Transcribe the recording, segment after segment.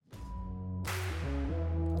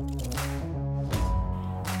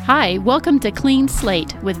Hi, welcome to Clean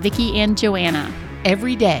Slate with Vicki and Joanna.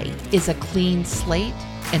 Every day is a clean slate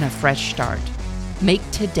and a fresh start. Make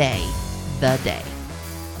today the day.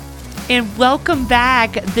 And welcome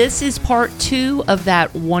back. This is part 2 of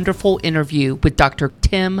that wonderful interview with Dr.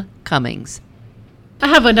 Tim Cummins. I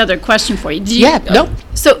have another question for you. No.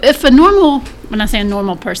 So if when I say a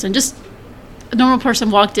normal person, just a normal person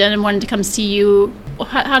walked in and wanted to come see you,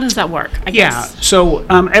 how does that work? I guess. So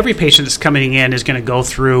every patient that's coming in is going to go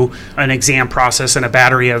through an exam process and a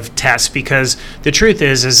battery of tests, because the truth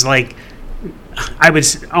is like,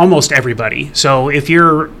 almost everybody. So if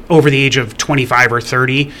you're over the age of 25 or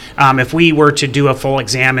 30, if we were to do a full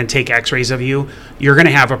exam and take x-rays of you, you're going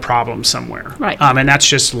to have a problem somewhere. Right. And that's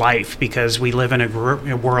just life, because we live in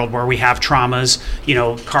a world where we have traumas,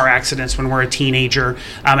 car accidents when we're a teenager.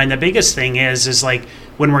 And the biggest thing is like,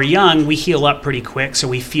 when we're young, we heal up pretty quick, so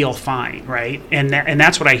we feel fine, right? And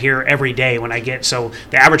that's what I hear every day when I get, so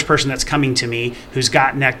the average person that's coming to me who's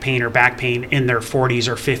got neck pain or back pain in their 40s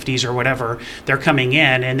or 50s or whatever, they're coming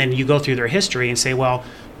in, and then you go through their history and say, well,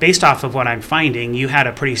 based off of what I'm finding, you had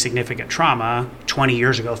a pretty significant trauma 20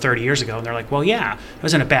 years ago, 30 years ago. And they're like, well, yeah, I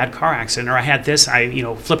was in a bad car accident, or I had this, I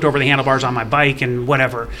flipped over the handlebars on my bike and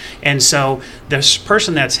whatever. And so this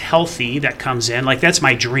person that's healthy that comes in, like, that's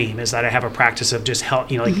my dream, is that I have a practice of just help,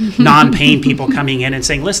 like non-pain people coming in and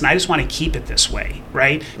saying, listen, I just want to keep it this way,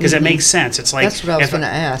 right? Because it makes sense. It's like, that's what I was going to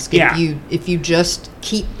ask. Yeah. If you just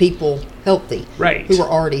keep people healthy, right, who are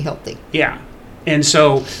already healthy. Yeah. And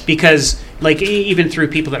so, because like even through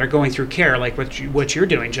people that are going through care, like what you're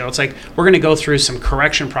doing, Joe, it's like we're going to go through some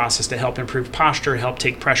correction process to help improve posture, help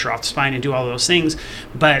take pressure off the spine, and do all those things.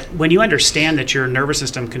 But when you understand that your nervous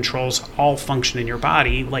system controls all function in your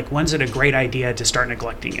body, like, when's it a great idea to start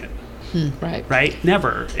neglecting it? Right?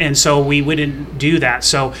 Never. And so we wouldn't do that.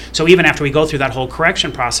 So even after we go through that whole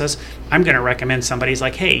correction process, I'm going to recommend somebody's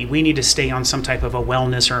like, hey, we need to stay on some type of a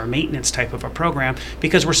wellness or a maintenance type of a program,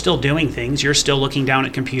 because we're still doing things. You're still looking down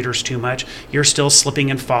at computers too much. You're still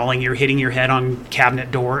slipping and falling. You're hitting your head on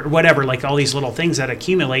cabinet door or whatever, like all these little things that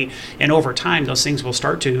accumulate. And over time, those things will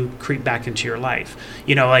start to creep back into your life.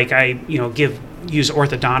 Like I, use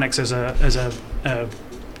orthodontics as a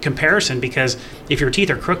comparison, because if your teeth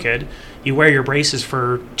are crooked, you wear your braces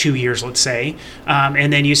for 2 years, let's say,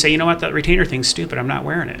 and then you say, you know what, that retainer thing's stupid, I'm not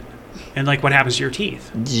wearing it. And like, what happens to your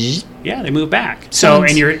teeth? Yeah, they move back. So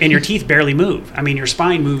and your teeth barely move. I mean, your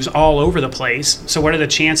spine moves all over the place. So what are the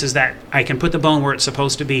chances that I can put the bone where it's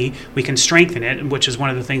supposed to be? We can strengthen it, which is one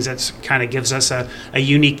of the things that's kind of gives us a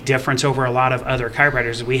unique difference over a lot of other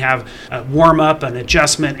chiropractors. We have a warm up, an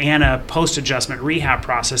adjustment, and a post adjustment rehab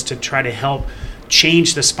process to try to help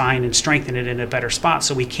change the spine and strengthen it in a better spot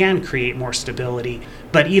so we can create more stability.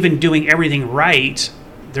 But even doing everything right,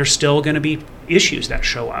 there's still going to be issues that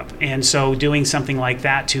show up. And so doing something like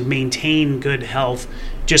that to maintain good health,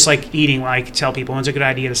 just like eating, like tell people, when's a good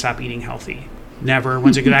idea to stop eating healthy? Never.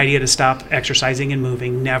 When's a good idea to stop exercising and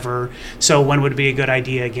moving? Never. So when would be a good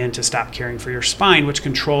idea, again, to stop caring for your spine, which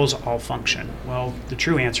controls all function? Well, the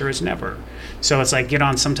true answer is never. So it's like, get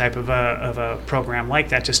on some type of a program like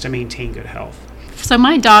that just to maintain good health. So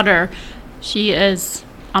my daughter, she is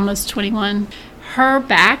almost 21. Her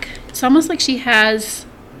back, it's almost like she has,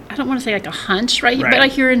 I don't want to say like a hunch right here, but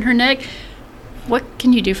like here in her neck. What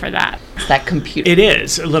can you do for that? That computer. It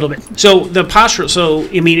is a little bit. So the posture,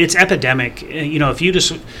 it's epidemic. If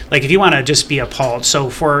you want to just be appalled. So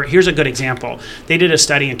here's a good example. They did a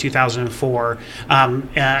study in 2004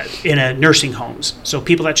 in a nursing homes. So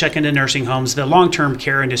people that check into nursing homes, the long-term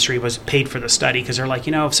care industry was paid for the study, because they're like,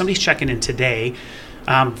 if somebody's checking in today,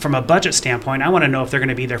 from a budget standpoint, I want to know if they're going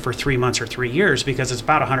to be there for 3 months or 3 years, because it's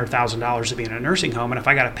about $100,000 to be in a nursing home. And if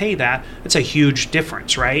I got to pay that, it's a huge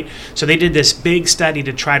difference, right? So they did this big study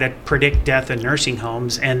to try to predict death in nursing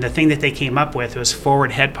homes. And the thing that they came up with was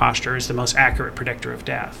forward head posture is the most accurate predictor of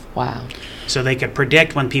death. Wow. So they could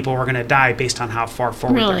predict when people were going to die based on how far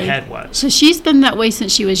forward their head was. So she's been that way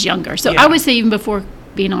since she was younger. So yeah. I would say even before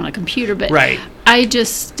being on a computer, but I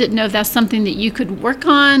just didn't know if that's something that you could work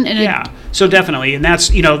on. And so definitely, and that's,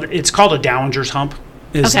 it's called a Dowlinger's hump,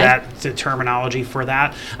 is that the terminology for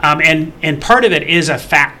that. And part of it is a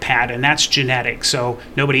fat pad, and that's genetic. So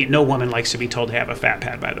no woman likes to be told to have a fat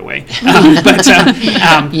pad, by the way.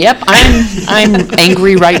 Yep, I'm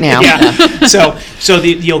angry right now. Yeah. So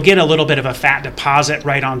you'll get a little bit of a fat deposit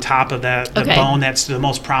right on top of the bone that's the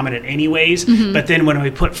most prominent anyways. Mm-hmm. But then when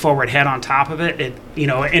we put forward head on top of it,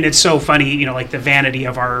 and it's so funny, like the vanity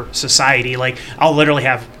of our society. Like, I'll literally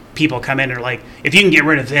have people come in and are like, if you can get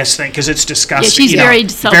rid of this thing, because it's disgusting. Yeah, she's very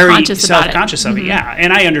self-conscious about it. Self-conscious of it, yeah.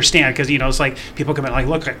 And I understand, because, it's like people come in like,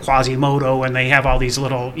 look at Quasimodo, and they have all these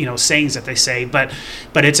little, sayings that they say, but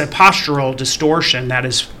it's a postural distortion that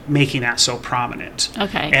is making that so prominent.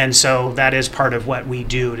 Okay. And so that is part of what we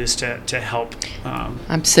do, is to help.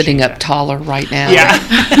 I'm sitting up taller right now. Yeah.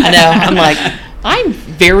 I know. I'm like, I'm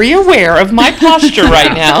very aware of my posture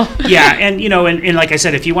right now. Yeah, and and like I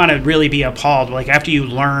said, if you want to really be appalled, like after you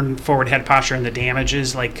learn forward head posture and the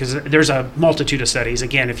damages, like, because there's a multitude of studies.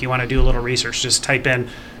 Again, if you want to do a little research, just type in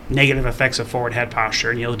negative effects of forward head posture,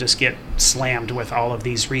 and you'll just get slammed with all of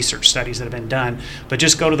these research studies that have been done. But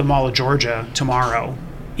just go to the Mall of Georgia tomorrow,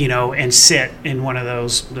 and sit in one of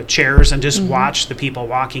the chairs and just watch the people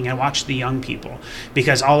walking and watch the young people,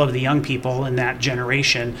 because all of the young people in that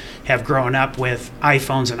generation have grown up with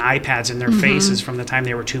iPhones and iPads in their faces from the time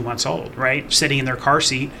they were 2 months old, right? Sitting in their car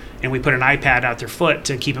seat, and we put an iPad out their foot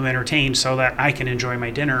to keep them entertained so that I can enjoy my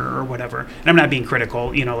dinner or whatever. And I'm not being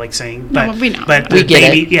critical, like saying, but we know. but We the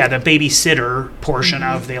get baby, the babysitter portion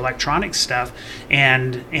of the electronic stuff,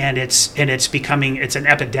 and it's becoming, it's an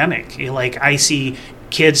epidemic. Like, I see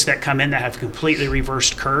kids that come in that have completely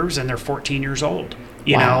reversed curves, and they're 14 years old,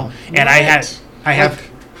 Wow. and I have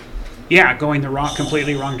going the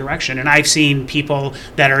completely wrong direction. And I've seen people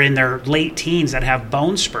that are in their late teens that have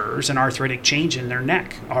bone spurs and arthritic change in their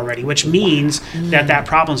neck already, which means that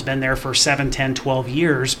problem's been there for 7, 10, 12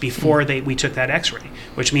 years before we took that x-ray,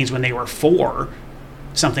 which means when they were 4,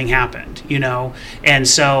 something happened, and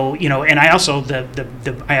so, and I also,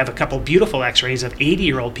 I have a couple beautiful x-rays of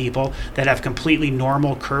 80-year-old people that have completely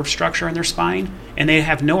normal curve structure in their spine, and they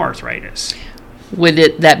have no arthritis. Would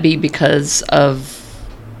that be because of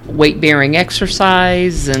weight-bearing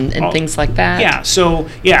exercise and things like that? Yeah, so,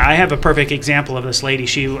 I have a perfect example of this lady.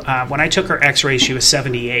 She, when I took her x-rays, she was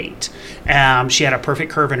 78. She had a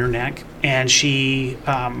perfect curve in her neck, and she,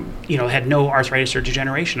 had no arthritis or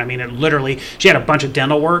degeneration. I mean, it literally, she had a bunch of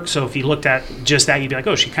dental work, so if you looked at just that, you'd be like,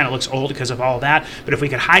 oh, she kind of looks old because of all that. But if we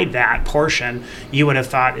could hide that portion, you would have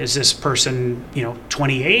thought, is this person,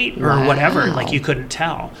 28 or whatever? Like, you couldn't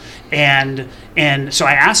tell. And so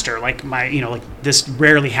I asked her, like, this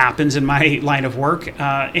rarely happens in my line of work.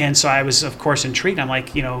 And so I was, of course, intrigued. I'm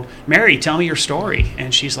like, Mary, tell me your story.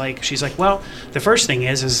 And she's like, well, the first thing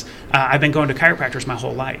is I've been going to chiropractors my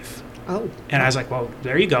whole life. Oh. And I was like, well,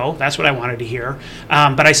 there you go. That's what I wanted to hear.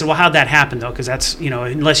 But I said, well, how'd that happen, though? Because that's,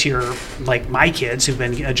 unless you're like my kids who've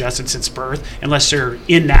been adjusted since birth, unless they're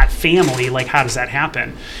in that family, like, how does that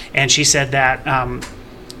happen? And she said that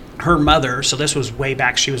her mother, so this was way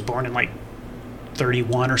back, she was born in like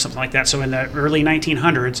 31 or something like that. So in the early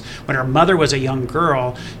 1900s, when her mother was a young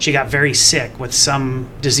girl, she got very sick with some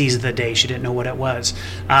disease of the day. She didn't know what it was.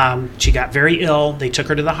 She got very ill. They took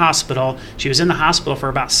her to the hospital. She was in the hospital for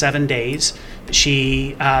about 7 days.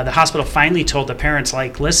 The hospital finally told the parents,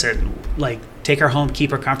 like, listen, like, take her home,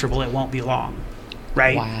 keep her comfortable. It won't be long.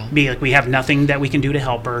 Right? Wow. Be like, we have nothing that we can do to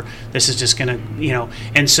help her. This is just going to,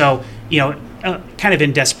 and so, kind of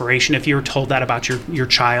in desperation, if you were told that about your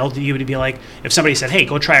child, you would be like, if somebody said, hey,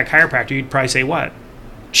 go try a chiropractor, you'd probably say, what?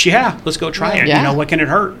 Yeah, let's go try it. Yeah. What can it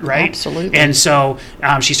hurt, right? Absolutely. And so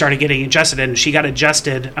she started getting adjusted, and she got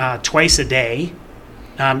adjusted twice a day.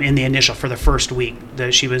 In the initial, for the first week,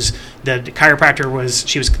 they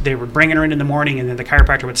were bringing her in the morning, and then the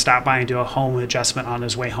chiropractor would stop by and do a home adjustment on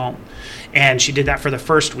his way home. And she did that for the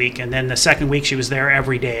first week, and then the second week she was there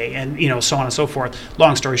every day, and so on and so forth.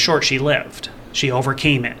 Long story short, she lived. She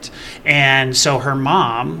overcame it. And so her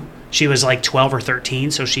mom, she was like 12 or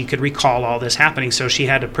 13, so she could recall all this happening. So she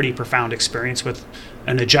had a pretty profound experience with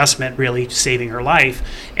an adjustment really saving her life.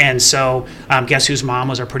 And so guess whose mom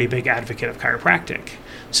was a pretty big advocate of chiropractic?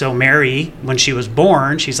 So Mary, when she was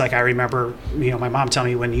born, she's like, I remember, my mom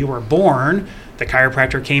telling me, when you were born, the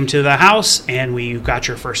chiropractor came to the house and you got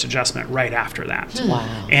your first adjustment right after that.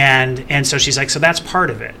 Wow. And so she's like, so that's part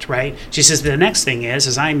of it, right? She says, the next thing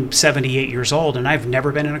is I'm 78 years old and I've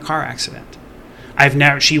never been in a car accident.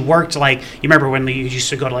 She worked, like, you remember when you used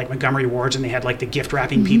to go to like Montgomery Wards and they had like the gift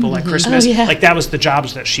wrapping people at Christmas? Oh, yeah. Like, that was the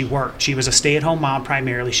jobs that she worked. She was a stay-at-home mom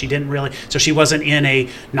primarily. She didn't really, so she wasn't in a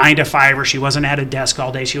 9 to 5, or she wasn't at a desk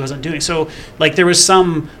all day. She wasn't doing, so like there was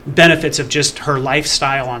some benefits of just her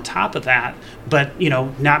lifestyle on top of that, but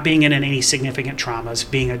not being in any significant traumas,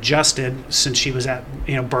 being adjusted since she was at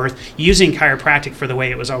birth, using chiropractic for the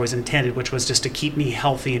way it was always intended, which was just to keep me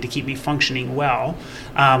healthy and to keep me functioning well.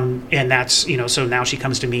 And that's, so now she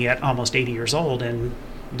comes to me at almost 80 years old, and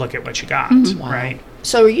look at what you got, Wow. right?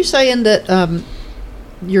 So are you saying that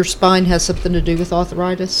your spine has something to do with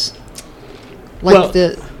arthritis? Like Well,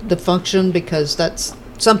 the function, because that's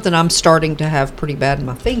something I'm starting to have pretty bad in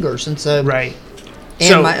my fingers, and so Right. and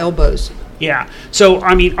So- my elbows. Yeah. So,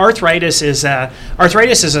 I mean, arthritis is a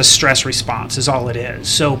stress response is all it is.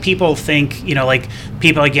 So people think, like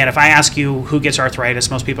people, again, if I ask you who gets arthritis,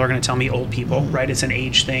 most people are going to tell me old people, right? It's an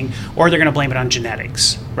age thing, or they're going to blame it on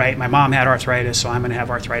genetics, right? My mom had arthritis, so I'm going to have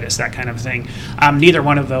arthritis, that kind of thing. Neither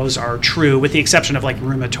one of those are true, with the exception of like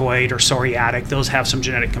rheumatoid or psoriatic. Those have some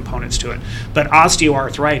genetic components to it. But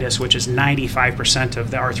osteoarthritis, which is 95% of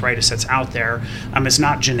the arthritis that's out there, is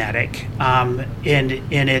not genetic. And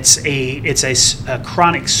it's a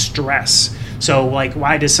chronic stress. So, like,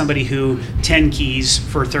 why does somebody who 10 keys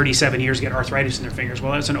for 37 years get arthritis in their fingers?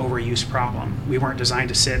 Well, that's an overuse problem. We weren't designed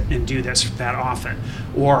to sit and do this that often.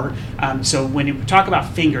 Or, so when you talk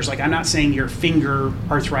about fingers, like, I'm not saying your finger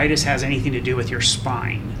arthritis has anything to do with your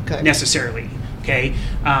spine necessarily, okay?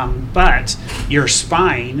 But your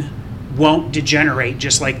spine won't degenerate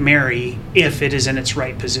just like Mary if it is in its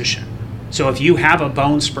right position. So if you have a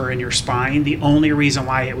bone spur in your spine, the only reason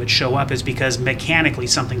why it would show up is because mechanically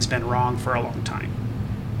something's been wrong for a long time,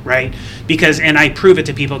 right? And I prove it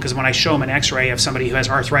to people because when I show them an x-ray of somebody who has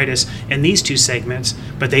arthritis in these 2 segments,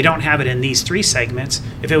 but they don't have it in these 3 segments,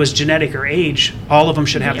 if it was genetic or age, all of them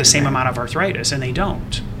should have the same amount of arthritis, and they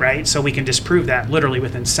don't, right? So we can disprove that literally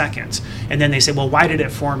within seconds. And then they say, well, why did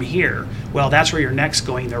it form here? Well, that's where your neck's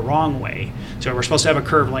going the wrong way. So we're supposed to have a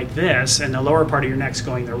curve like this, and the lower part of your neck's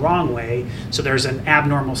going the wrong way, so there's an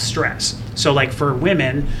abnormal stress. So like for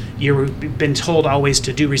women, you've been told always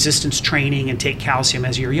to do resistance training and take calcium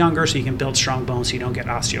as you're younger so you can build strong bones so you don't get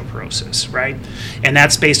osteoporosis, right? And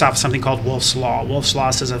that's based off something called Wolff's Law. Wolff's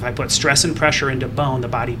Law says if I put stress and pressure into bone, the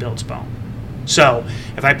body builds bone. So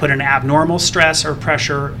if I put an abnormal stress or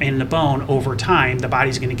pressure in the bone over time, the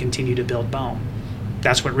body's going to continue to build bone.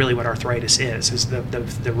 That's what arthritis is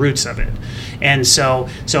the roots of it. And so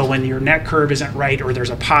when your neck curve isn't right, or there's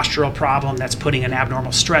a postural problem that's putting an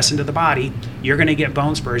abnormal stress into the body, you're going to get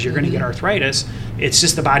bone spurs, you're going to get arthritis. It's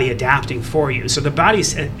just the body adapting for you. So the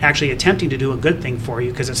body's actually attempting to do a good thing for you,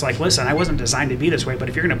 because it's like, listen, I wasn't designed to be this way, but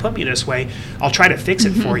if you're going to put me this way, I'll try to fix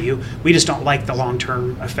it for you. We just don't like the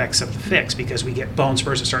long-term effects of the fix, because we get bone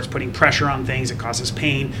spurs, it starts putting pressure on things, it causes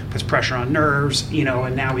pain, puts pressure on nerves,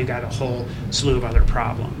 and now we've got a whole slew of other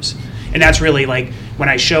problems. And that's really like when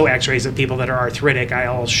I show x-rays of people that are arthritic,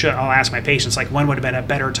 I'll ask my patients, like, when would have been a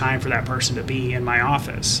better time for that person to be in my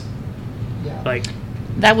office? Yeah. Like,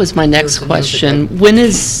 That was my next question.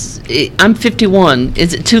 I'm 51.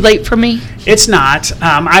 Is it too late for me? it's not.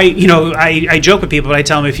 I joke with people, but I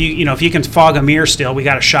tell them if you can fog a mirror still, we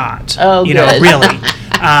got a shot. Oh, good. Really.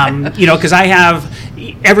 Because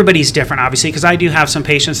everybody's different, obviously, because I do have some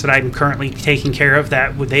patients that I'm currently taking care of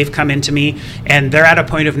that they've come into me and they're at a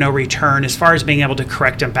point of no return as far as being able to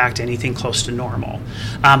correct them back to anything close to normal.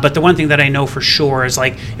 But the one thing that I know for sure is,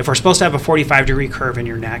 like, if we're supposed to have a 45-degree curve in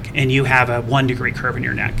your neck and you have a 1-degree curve in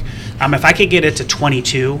your neck, if I could get it to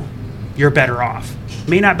 22, you're better off.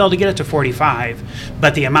 May not be able to get it to 45,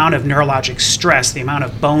 but the amount of neurologic stress, the amount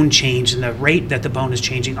of bone change, and the rate that the bone is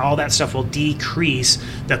changing, all that stuff will decrease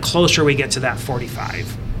the closer we get to that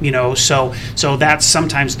 45. So that's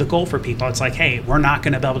sometimes the goal for people. It's like, hey, we're not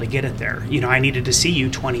going to be able to get it there. I needed to see you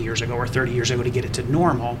 20 years ago or 30 years ago to get it to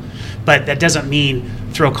normal, but that doesn't mean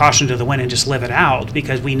throw caution to the wind and just live it out,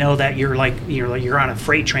 because we know that you're on a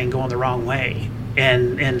freight train going the wrong way.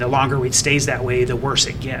 And the longer it stays that way, the worse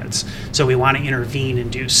it gets. So we want to intervene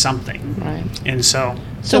and do something. Right. And so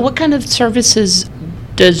what kind of services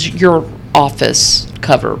does your office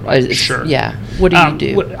cover? Sure. Yeah. What do you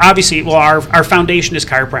do? Obviously, our foundation is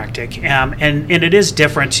chiropractic, and it is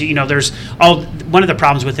different. There's one of the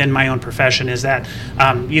problems within my own profession is that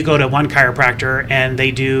you go to one chiropractor and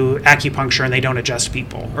they do acupuncture and they don't adjust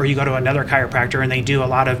people, or you go to another chiropractor and they do a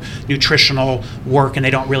lot of nutritional work and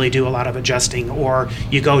they don't really do a lot of adjusting, or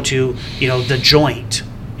you go to the joint.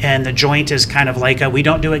 And the joint is kind of like we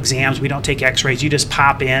don't do exams, we don't take x-rays, you just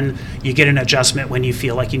pop in, you get an adjustment when you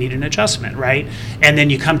feel like you need an adjustment, right? And then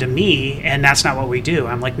you come to me, and that's not what we do.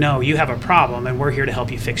 I'm like, no, you have a problem, and we're here to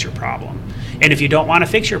help you fix your problem. And if you don't want to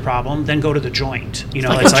fix your problem, then go to the joint.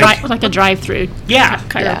 Like a drive-through. Yeah.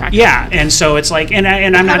 Chiropractor. Yeah, and so it's like, and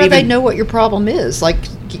I'm How not do even... they know what your problem is? Like,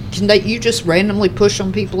 you just randomly push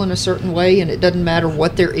on people in a certain way, and it doesn't matter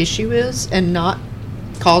what their issue is, and not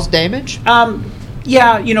cause damage?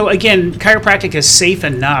 Yeah, again, chiropractic is safe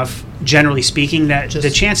enough generally speaking, that the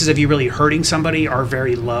chances of you really hurting somebody are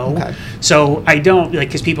very low. Okay. So I don't, like,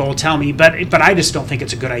 because people will tell me, but I just don't think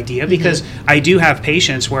it's a good idea, because I do have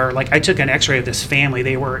patients where, like, I took an x-ray of this family.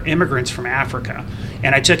 They were immigrants from Africa,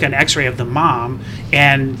 and I took an x-ray of the mom,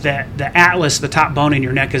 and the atlas, the top bone in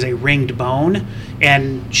your neck, is a ringed bone,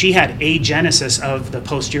 and she had agenesis of the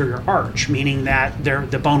posterior arch, meaning that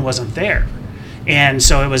the bone wasn't there. And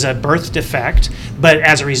so it was a birth defect, but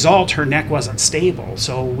as a result, her neck wasn't stable.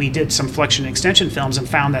 So we did some flexion extension films and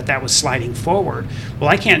found that was sliding forward. Well,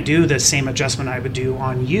 I can't do the same adjustment I would do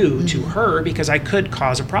on you to her, because I could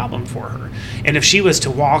cause a problem for her. And if she was to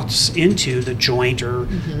waltz into the joint or,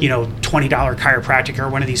 $20 chiropractic or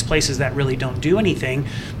one of these places that really don't do anything,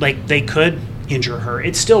 like, they could injure her.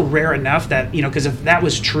 It's still rare enough that, because if that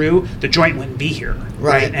was true, the joint wouldn't be here,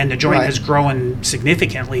 right? And the joint has grown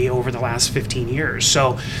significantly over the last 15 years.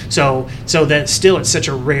 So that still, it's such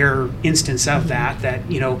a rare instance of that,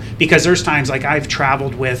 because there's times, like, I've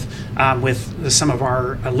traveled with some of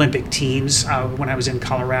our Olympic teams. When I was in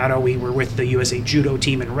Colorado, we were with the USA Judo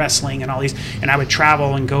team and wrestling and all these, and I would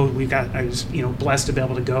travel and go. I was blessed to be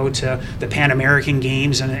able to go to the Pan American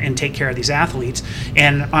Games and take care of these athletes.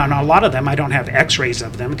 And on a lot of them, I don't have x-rays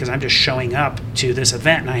of them, because I'm just showing up to this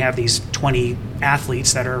event, and I have these 20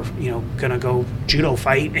 athletes that are going to go judo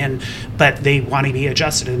fight, but they want to be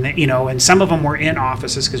adjusted, and some of them were in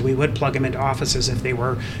offices, because we would plug them into offices if they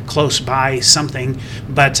were close by something,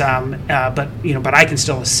 but I can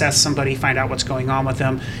still assess somebody, find out what's going on with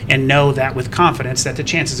them, and know that with confidence that the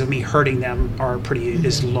chances of me hurting them are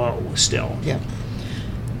is low still.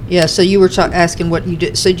 Yeah, so you were asking what you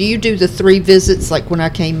do. So do you do the 3 visits, like when I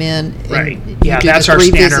came in? Right. Yeah, that's our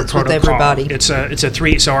standard protocol. With everybody? It's a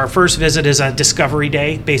 3. So our first visit is a discovery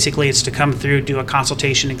day. Basically, it's to come through, do a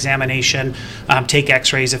consultation, examination, take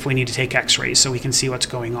x-rays if we need to take x-rays, so we can see what's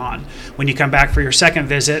going on. When you come back for your second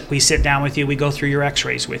visit, we sit down with you, we go through your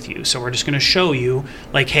x-rays with you. So we're just going to show you,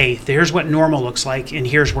 like, hey, here's what normal looks like, and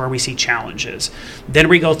here's where we see challenges. Then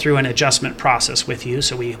we go through an adjustment process with you.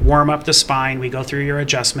 So we warm up the spine, we go through your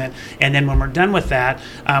adjustment. And then when we're done with that,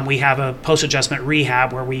 we have a post-adjustment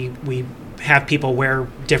rehab where we have people wear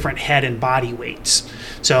different head and body weights.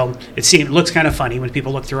 So it looks kind of funny when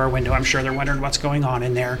people look through our window. I'm sure they're wondering what's going on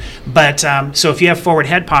in there. But so if you have forward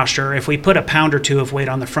head posture, if we put a pound or 2 of weight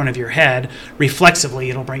on the front of your head, reflexively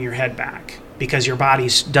it'll bring your head back, because your body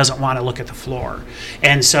doesn't want to look at the floor.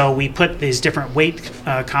 And so we put these different weight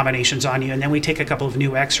combinations on you, and then we take a couple of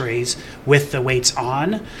new x-rays with the weights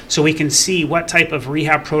on, so we can see what type of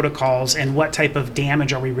rehab protocols and what type of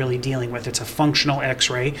damage are we really dealing with. It's a functional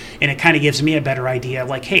x-ray, and it kind of gives me a better idea of,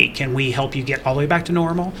 like, hey, can we help you get all the way back to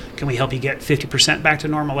normal? Can we help you get 50% back to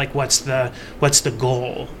normal? Like, what's the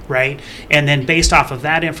goal, right? And then based off of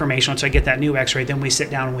that information, once I get that new x-ray, then we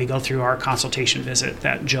sit down and we go through our consultation visit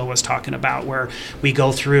that Jill was talking about, where we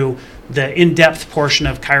go through the in-depth portion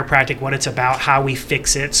of chiropractic, what it's about, how we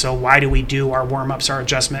fix it. So why do we do our warm-ups, our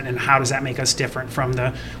adjustment, and how does that make us different from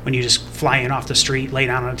when you just fly in off the street, lay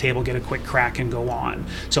down on a table, get a quick crack, and go on.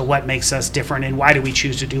 So what makes us different, and why do we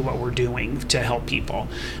choose to do what we're doing to help people?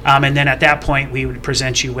 And then at that point, we would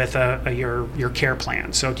present you with your care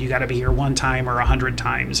plan. So do you got to be here 1 time or 100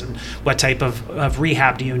 times, and what type of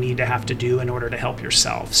rehab do you need to have to do in order to help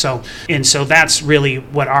yourself? So that's really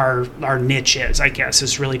what our niche is, I guess,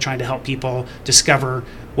 is really trying to help people discover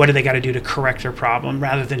what do they got to do to correct their problem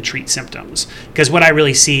rather than treat symptoms. Because what I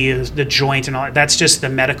really see is the joint and all that, that's just the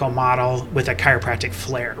medical model with a chiropractic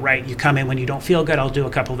flair, right? You come in when you don't feel good, I'll do a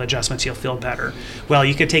couple of adjustments, you'll feel better. Well,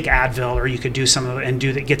 you could take Advil, or you could do some of it and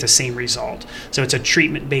get the same result. So it's a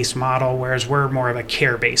treatment-based model, whereas we're more of a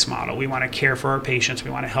care-based model. We want to care for our patients. We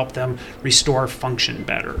want to help them restore function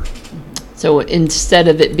better. So instead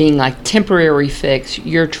of it being like temporary fix,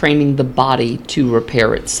 you're training the body to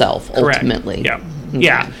repair itself ultimately. Correct. Yeah. Okay.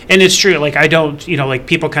 Yeah. And it's true. Like, I don't, like,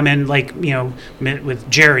 people come in, like, with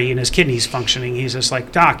Jerry and his kidneys functioning. He's just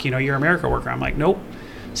like, Doc, you're a miracle worker. I'm like, nope.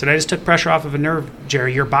 So I just took pressure off of a nerve,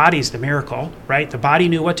 Jerry. Your body's the miracle, right? The body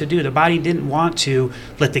knew what to do. The body didn't want to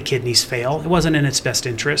let the kidneys fail. It wasn't in its best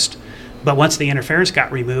interest. But once the interference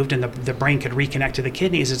got removed and the brain could reconnect to the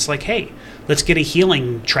kidneys, it's like, hey, let's get a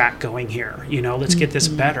healing track going here. Let's get this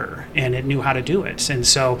better. And it knew how to do it. And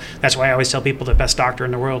so that's why I always tell people the best doctor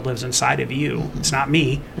in the world lives inside of you. It's not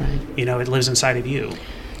me. Right. It lives inside of you.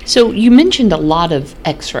 So you mentioned a lot of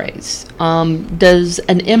x-rays. Does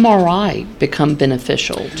an MRI become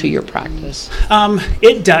beneficial to your practice?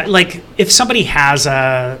 It does. Like, if somebody has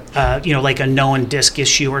like a known disc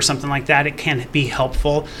issue or something like that, it can be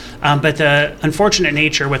helpful. But the unfortunate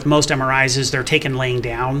nature with most MRIs is they're taken laying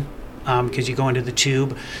down. because you go into the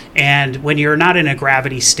tube. And when you're not in a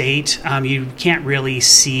gravity state, you can't really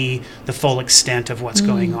see the full extent of what's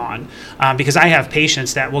going on. Because I have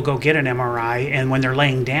patients that will go get an MRI, and when they're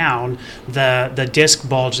laying down, the disc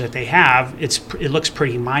bulge that they have, it looks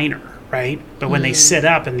pretty minor, right? But when they sit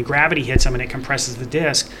up and the gravity hits them and it compresses the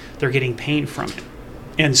disc, they're getting pain from it.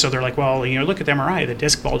 And so they're like, well, look at the MRI, the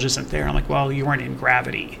disc bulge isn't there. I'm like, well, you weren't in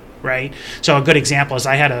gravity, right? So a good example is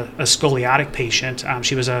I had a scoliotic patient.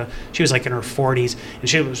 She was like in her 40s, and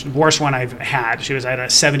she was the worst one I've had. She was at a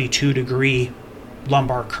 72-degree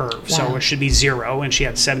lumbar curve. Wow. So it should be 0, and she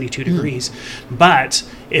had 72 degrees. But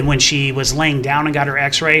when she was laying down and got her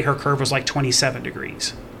x-ray, her curve was like 27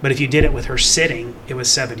 degrees. But if you did it with her sitting, it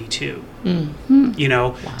was 72.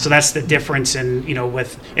 Wow. So that's the difference in,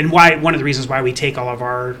 and why one of the reasons why we take all of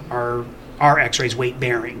our x-rays weight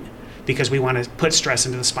bearing, because we want to put stress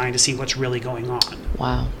into the spine to see what's really going on.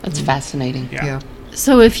 Wow, that's fascinating. Yeah.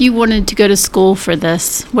 So if you wanted to go to school for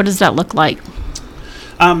this, what does that look like?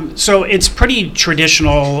 So it's pretty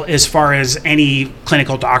traditional as far as any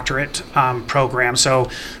clinical doctorate program. So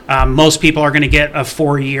most people are going to get a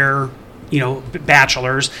 4-year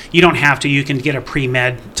bachelor's. You don't have to. You can get a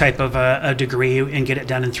pre-med type of a degree and get it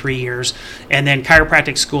done in 3 years. And then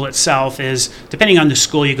chiropractic school itself is, depending on the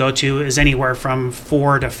school you go to, is anywhere from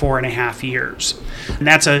 4 to 4.5 years. And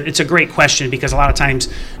it's a great question, because a lot of times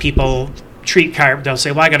people treat they'll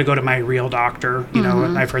say, well, I got to go to my real doctor,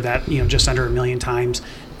 and I've heard that, just under 1 million times.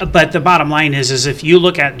 But the bottom line is if you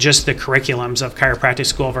look at just the curriculums of chiropractic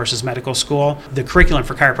school versus medical school, the curriculum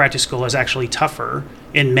for chiropractic school is actually tougher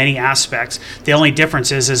in many aspects. The only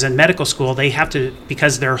difference is in medical school, they have to,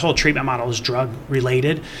 because their whole treatment model is drug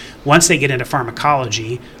related, once they get into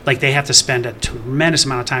pharmacology, they have to spend a tremendous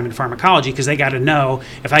amount of time in pharmacology, because they got to know,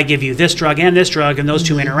 if I give you this drug and those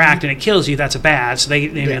two interact and it kills you, that's bad. So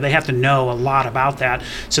they have to know a lot about that.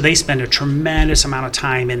 So they spend a tremendous amount of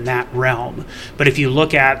time in that realm. But if you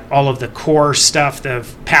look at all of the core stuff, the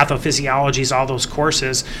pathophysiologies, all those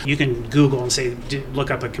courses, you can Google and say,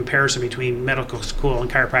 look up a comparison between medical school and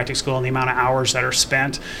chiropractic school and the amount of hours that are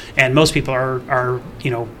spent. And most people are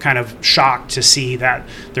kind of shocked to see that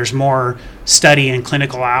there's more study and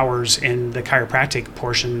clinical hours in the chiropractic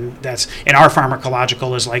portion. That's in our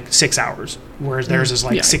pharmacological is like 6 hours, whereas theirs is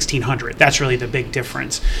like 1,600. That's really the big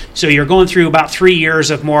difference. So you're going through about 3 years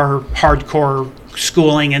of more hardcore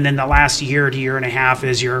schooling, and then the last year to year and a half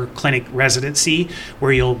is your clinic residency,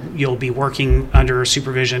 where you'll be working under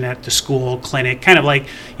supervision at the school clinic, kind of like,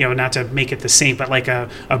 not to make it the same, but like a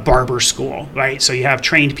barber school, right? So you have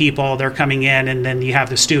trained people, they're coming in, and then you have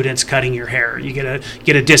the students cutting your hair. You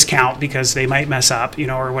get a discount because they might mess up,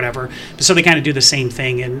 or whatever. So they kind of do the same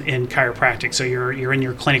thing in chiropractic. So you're in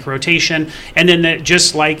your clinic rotation, and then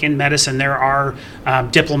just like in medicine, there are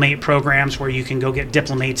diplomate programs where you can go get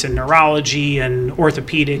diplomates in neurology and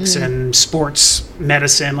orthopedics and sports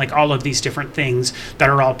medicine, like all of these different things that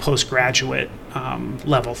are all postgraduate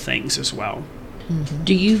level things as well.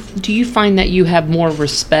 Do you find that you have more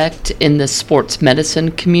respect in the sports medicine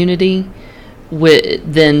community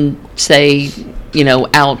than, say,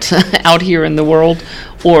 out here in the world,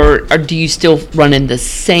 or do you still run into the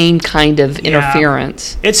same kind of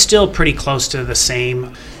interference? It's still pretty close to the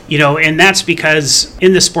same. And that's because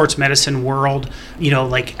in the sports medicine world,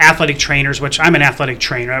 like athletic trainers, which I'm an athletic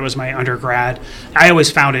trainer, that was my undergrad. I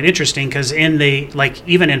always found it interesting because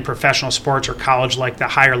even in professional sports or college, like the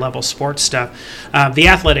higher level sports stuff, the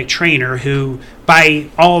athletic trainer who by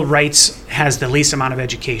all rights has the least amount of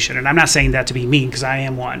education, and I'm not saying that to be mean because I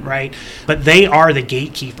am one, right? But they are the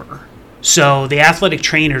gatekeeper. So the athletic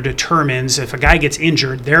trainer determines if a guy gets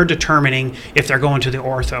injured, they're determining if they're going to the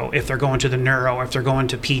ortho, if they're going to the neuro, if they're going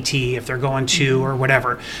to PT, if they're going to or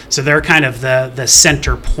whatever. So they're kind of the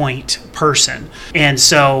center point person. And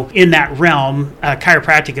so in that realm,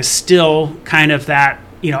 chiropractic is still kind of that,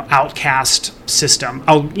 outcast system.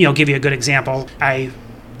 I'll, give you a good example. I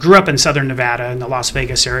grew up in Southern Nevada in the Las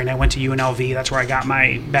Vegas area, and I went to UNLV. That's where I got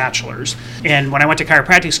my bachelor's. And when I went to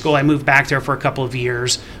chiropractic school, I moved back there for a couple of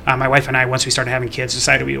years. My wife and I, once we started having kids,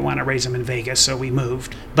 decided we want to raise them in Vegas, so we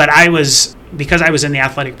moved. But because I was in the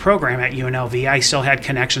athletic program at UNLV, I still had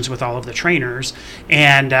connections with all of the trainers.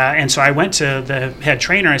 And so I went to the head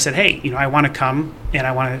trainer and I said, hey, I want to come and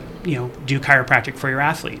I want to, do chiropractic for your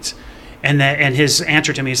athletes. And his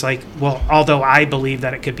answer to me is like, well, although I believe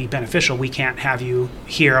that it could be beneficial, we can't have you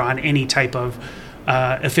here on any type of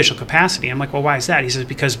official capacity. I'm like, well, why is that? He says,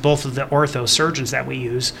 because both of the ortho surgeons that we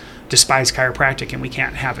use despise chiropractic and we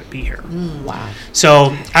can't have it be here. Wow.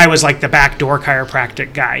 So I was like the backdoor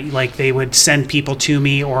chiropractic guy. Like they would send people to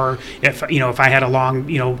me, or if I had a long,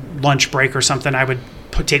 lunch break or something, I would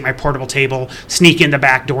take my portable table, sneak in the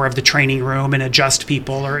back door of the training room and adjust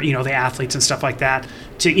people or, the athletes and stuff like that.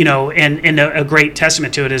 And a great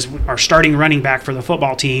testament to it is our starting running back for the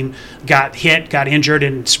football team got injured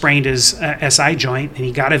and sprained his SI joint, and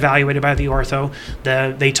he got evaluated by the ortho.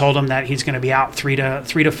 They told him that he's going to be out 3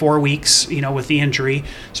 to 4 weeks, with the injury.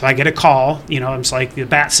 So I get a call, it's like the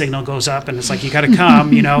bat signal goes up and it's like, you got to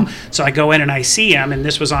come, So I go in and I see him, and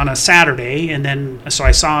this was on a Saturday, and then so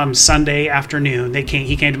I saw him Sunday afternoon.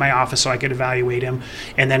 He came to my office so I could evaluate him,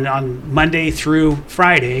 and then on Monday through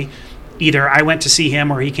Friday, either I went to see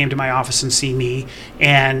him or he came to my office and see me,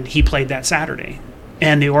 and he played that Saturday.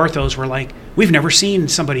 And the orthos were like, we've never seen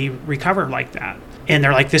somebody recover like that. And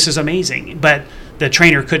they're like, this is amazing. But the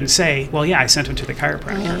trainer couldn't say, well, yeah, I sent him to the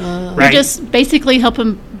chiropractor. Right? You're just basically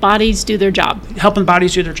helping bodies do their job. Helping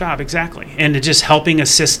bodies do their job, exactly. And just helping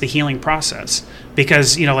assist the healing process.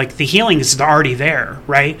 Because, the healing is already there,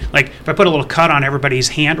 right? Like, if I put a little cut on everybody's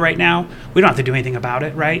hand right now, we don't have to do anything about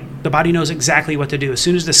it, right? The body knows exactly what to do. As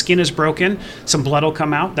soon as the skin is broken, some blood will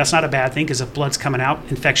come out. That's not a bad thing, because if blood's coming out,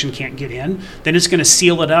 infection can't get in. Then it's going to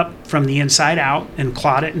seal it up from the inside out and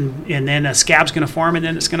clot it, and then a scab's going to form, and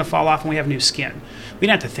then it's going to fall off, and we have new skin. We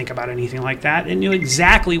didn't have to think about anything like that, and knew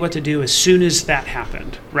exactly what to do as soon as that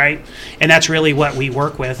happened, right? And that's really what we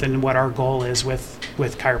work with and what our goal is with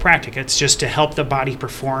chiropractic. It's just to help the body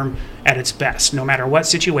perform at its best, no matter what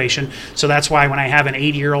situation. So that's why when I have an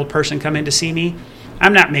 80-year-old person come in to see me,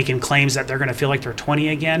 I'm not making claims that they're going to feel like they're 20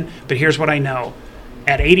 again, but here's what I know.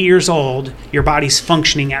 At 80 years old, your body's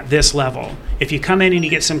functioning at this level. If you come in and you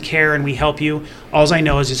get some care and we help you, all I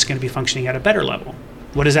know is it's going to be functioning at a better level.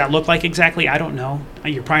 What does that look like exactly? I don't know.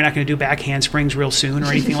 You're probably not going to do back handsprings real soon or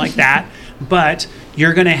anything like that, but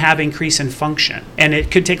you're going to have increase in function. And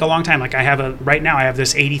it could take a long time. Like right now I have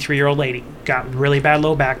this 83-year-old lady, got really bad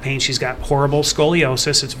low back pain. She's got horrible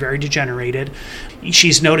scoliosis. It's very degenerated.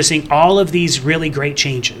 She's noticing all of these really great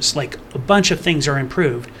changes. Like a bunch of things are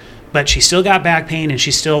improved. But she still got back pain, and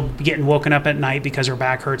she's still getting woken up at night because her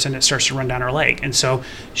back hurts and it starts to run down her leg. And so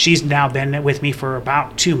she's now been with me for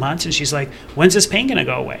about 2 months, and she's like, when's this pain going to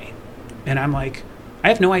go away? And I'm like, I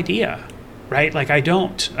have no idea, right? Like, I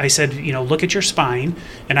don't. I said, look at your spine.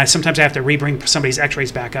 And sometimes I have to rebring somebody's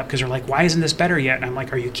x-rays back up because they're like, why isn't this better yet? And I'm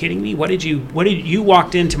like, are you kidding me? What did you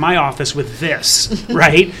walked into my office with this,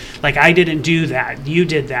 right? Like, I didn't do that. You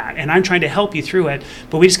did that. And I'm trying to help you through it.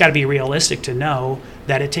 But we just got to be realistic to know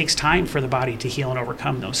that it takes time for the body to heal and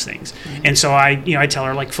overcome those things. Mm-hmm. And so I tell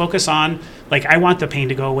her, like, focus on, like, I want the pain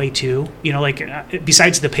to go away too.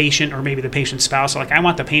 Besides the patient or maybe the patient's spouse, like, I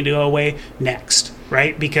want the pain to go away next,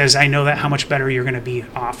 right? Because I know that how much better you're going to be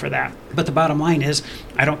off for that. But the bottom line is,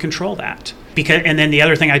 I don't control that. And then the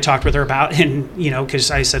other thing I talked with her about, and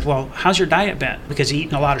because I said, well, how's your diet been? Because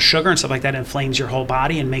eating a lot of sugar and stuff like that inflames your whole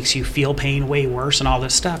body and makes you feel pain way worse and all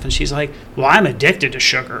this stuff. And she's like, well, I'm addicted to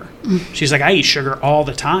sugar. She's like, I eat sugar all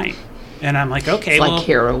the time. And I'm like, okay, it's like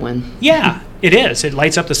heroin. Yeah, it is. It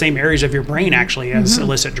lights up the same areas of your brain, actually, as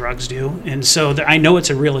illicit drugs do. And so I know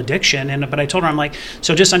it's a real addiction. But I told her, I'm like,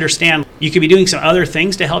 so just understand, you could be doing some other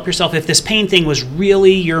things to help yourself. If this pain thing was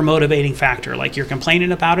really your motivating factor, like you're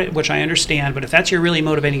complaining about it, which I understand, but if that's your really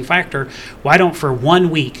motivating factor, why don't for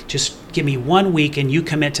 1 week, just give me 1 week and you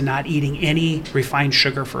commit to not eating any refined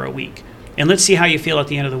sugar for a week. And let's see how you feel at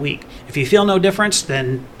the end of the week. If you feel no difference,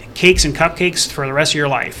 then cakes and cupcakes for the rest of your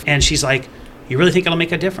life. And she's like, you really think it'll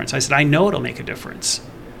make a difference? I said, I know it'll make a difference.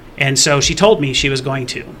 And so she told me she was going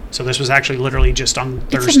to. So this was actually literally just on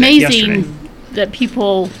Thursday. It's amazing that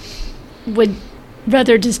people would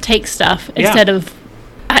rather just take stuff instead of...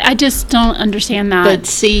 I just don't understand that. But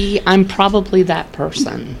see, I'm probably that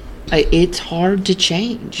person. It's hard to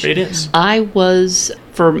change. It is. I was,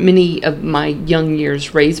 for many of my young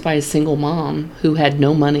years, raised by a single mom who had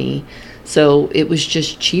no money. So it was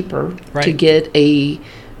just cheaper to get a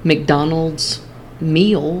McDonald's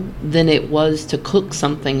meal than it was to cook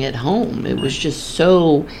something at home. It was just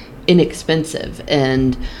so inexpensive.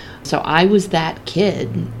 And so I was that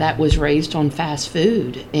kid that was raised on fast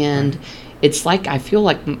food. And it's like, I feel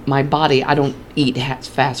like my body, I don't eat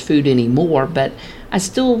fast food anymore, but I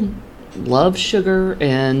still love sugar,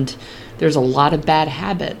 and there's a lot of bad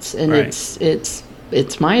habits. And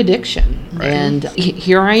it's my addiction. Right. And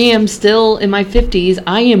here I am still in my 50s.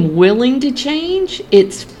 I am willing to change.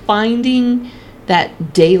 It's finding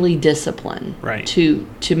that daily discipline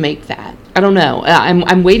to make that. I don't know.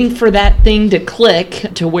 I'm waiting for that thing to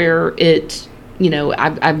click to where it,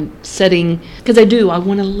 I'm setting, because I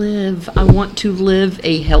want to live. I want to live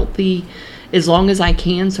a healthy, as long as I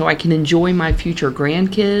can, so I can enjoy my future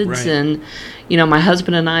grandkids. Right. And, my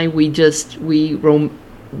husband and I, we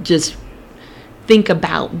think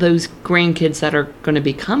about those grandkids that are going to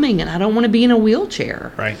be coming, and I don't want to be in a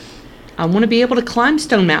wheelchair. Right. I want to be able to climb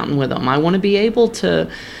Stone Mountain with them. I want to be able to,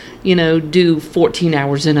 do 14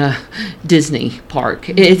 hours in a Disney park.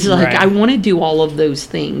 It's like Right. I want to do all of those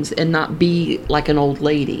things and not be like an old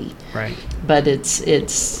lady. Right. But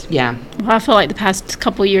it's yeah. Well, I feel like the past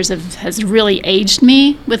couple of years has really aged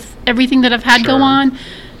me with everything that I've had go Sure. on.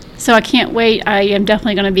 So I can't wait. I am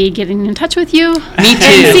definitely going to be getting in touch with you. Me And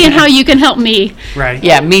too. seeing how you can help me. Right.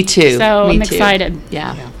 Yeah, me too. So Me I'm too. excited.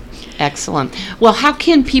 Yeah. Excellent. Well, how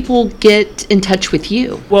can people get in touch with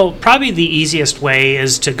you? Well, probably the easiest way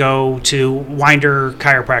is to go to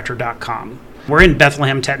winderchiropractor.com. We're in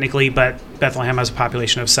Bethlehem technically, but Bethlehem has a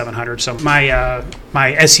population of 700. So my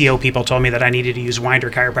SEO people told me that I needed to use Winder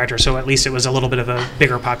Chiropractor, so at least it was a little bit of a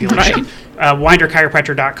bigger population.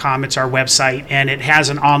 Winderchiropractor.com, it's our website, and it has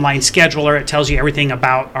an online scheduler. It tells you everything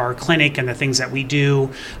about our clinic and the things that we do.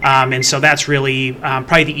 And so that's really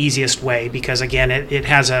probably the easiest way because, again, it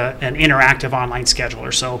has an interactive online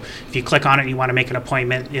scheduler. So if you click on it and you want to make an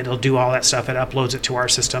appointment, it'll do all that stuff. It uploads it to our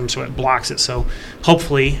system, so it blocks it. So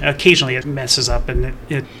hopefully, occasionally it messes up and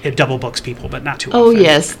it double books people, but not too often. Oh,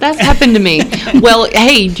 yes. That's happened to me. Well,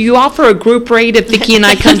 hey, do you offer a group rate if Vicki and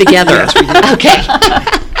I come together? Yes, we do. Okay.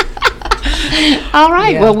 All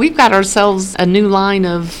right. Yeah. Well, we've got ourselves a new line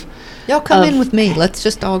of... Y'all come in with me. Let's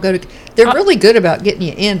just all go to. They're really good about getting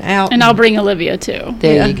you in, out. And I'll bring Olivia too.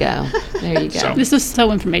 There Yeah. you go. There you go. So- This is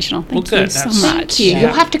so informational. Thank Well, you good. so That's- much. Thank you. Yeah.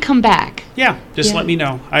 You'll have to come back. Yeah, just Yeah. let me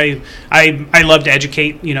know. I love to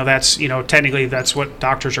educate. That's technically that's what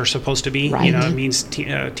doctors are supposed to be. Right. It means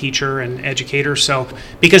teacher and educator. So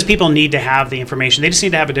because people need to have the information, they just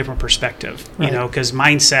need to have a different perspective. Right. Because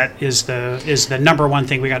mindset is the number one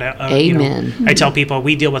thing we got to. Amen. I tell people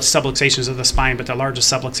we deal with subluxations of the spine, but the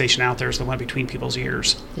largest subluxation out there is the one between people's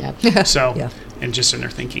ears. Yep. So Yeah. and just in their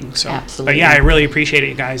thinking. So Absolutely. But yeah, I really appreciate it,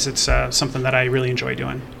 you guys. It's something that I really enjoy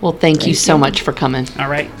doing. Well, thank you so much for coming. All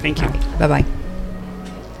right, thank you. Bye bye.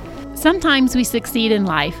 Sometimes we succeed in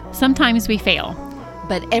life. Sometimes we fail.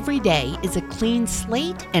 But every day is a clean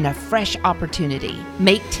slate and a fresh opportunity.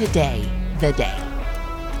 Make today the day.